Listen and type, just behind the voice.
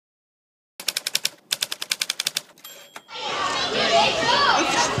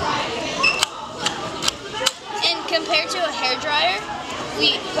dryer,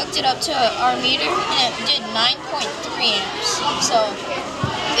 we hooked it up to our meter, and it did 9.3 amps. So,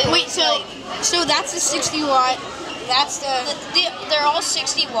 so that's the 60 watt. That's they're all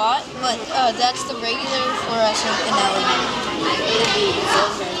 60 watt, but that's the regular fluorescent and LED.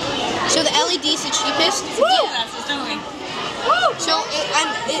 So the LED is the cheapest. Woo! Yeah, that's doing. Woo! So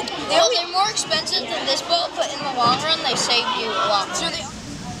they're more expensive than this bulb, but in the long run, they save you a lot more. So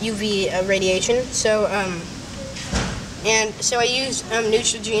UV radiation. So and so I use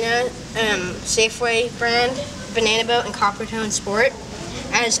Neutrogena, Safeway brand, Banana Boat, and Coppertone Sport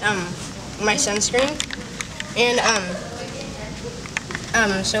as my sunscreen. And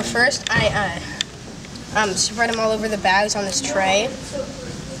so first I spread them all over the bags on this tray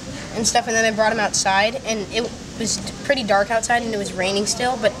and stuff, and then I brought them outside, and it was pretty dark outside and it was raining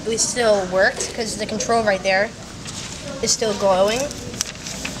still, but it still worked because the control right there is still glowing.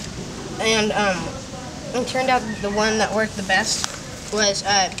 And it turned out the one that worked the best was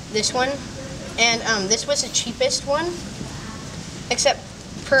this one, and this was the cheapest one, except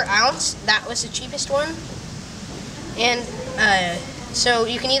per ounce that was the cheapest one. And so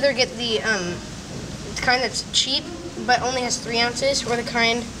you can either get the kind that's cheap but only has 3 ounces, or the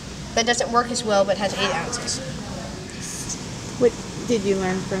kind that doesn't work as well but has 8 ounces. What did you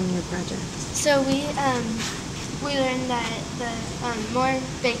learn from your project? So we learned that the more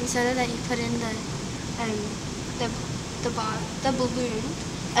baking soda that you put in the balloon,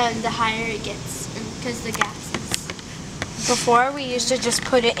 the higher it gets, because the gases. Before, we used to just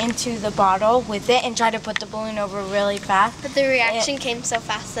put it into the bottle with it and try to put the balloon over really fast. But the reaction came so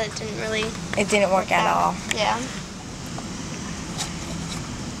fast that it didn't work at all. Yeah.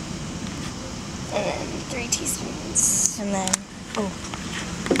 And then 3 teaspoons. And then,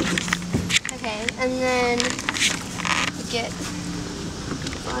 Okay, and then you get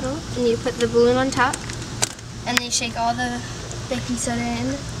the bottle and you put the balloon on top, and then you shake all the baking soda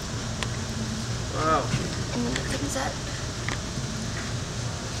in. Wow. And then it comes up.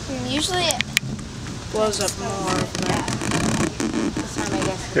 And usually it blows up more. Yeah. This time I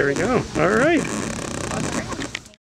guess. There we go. All right.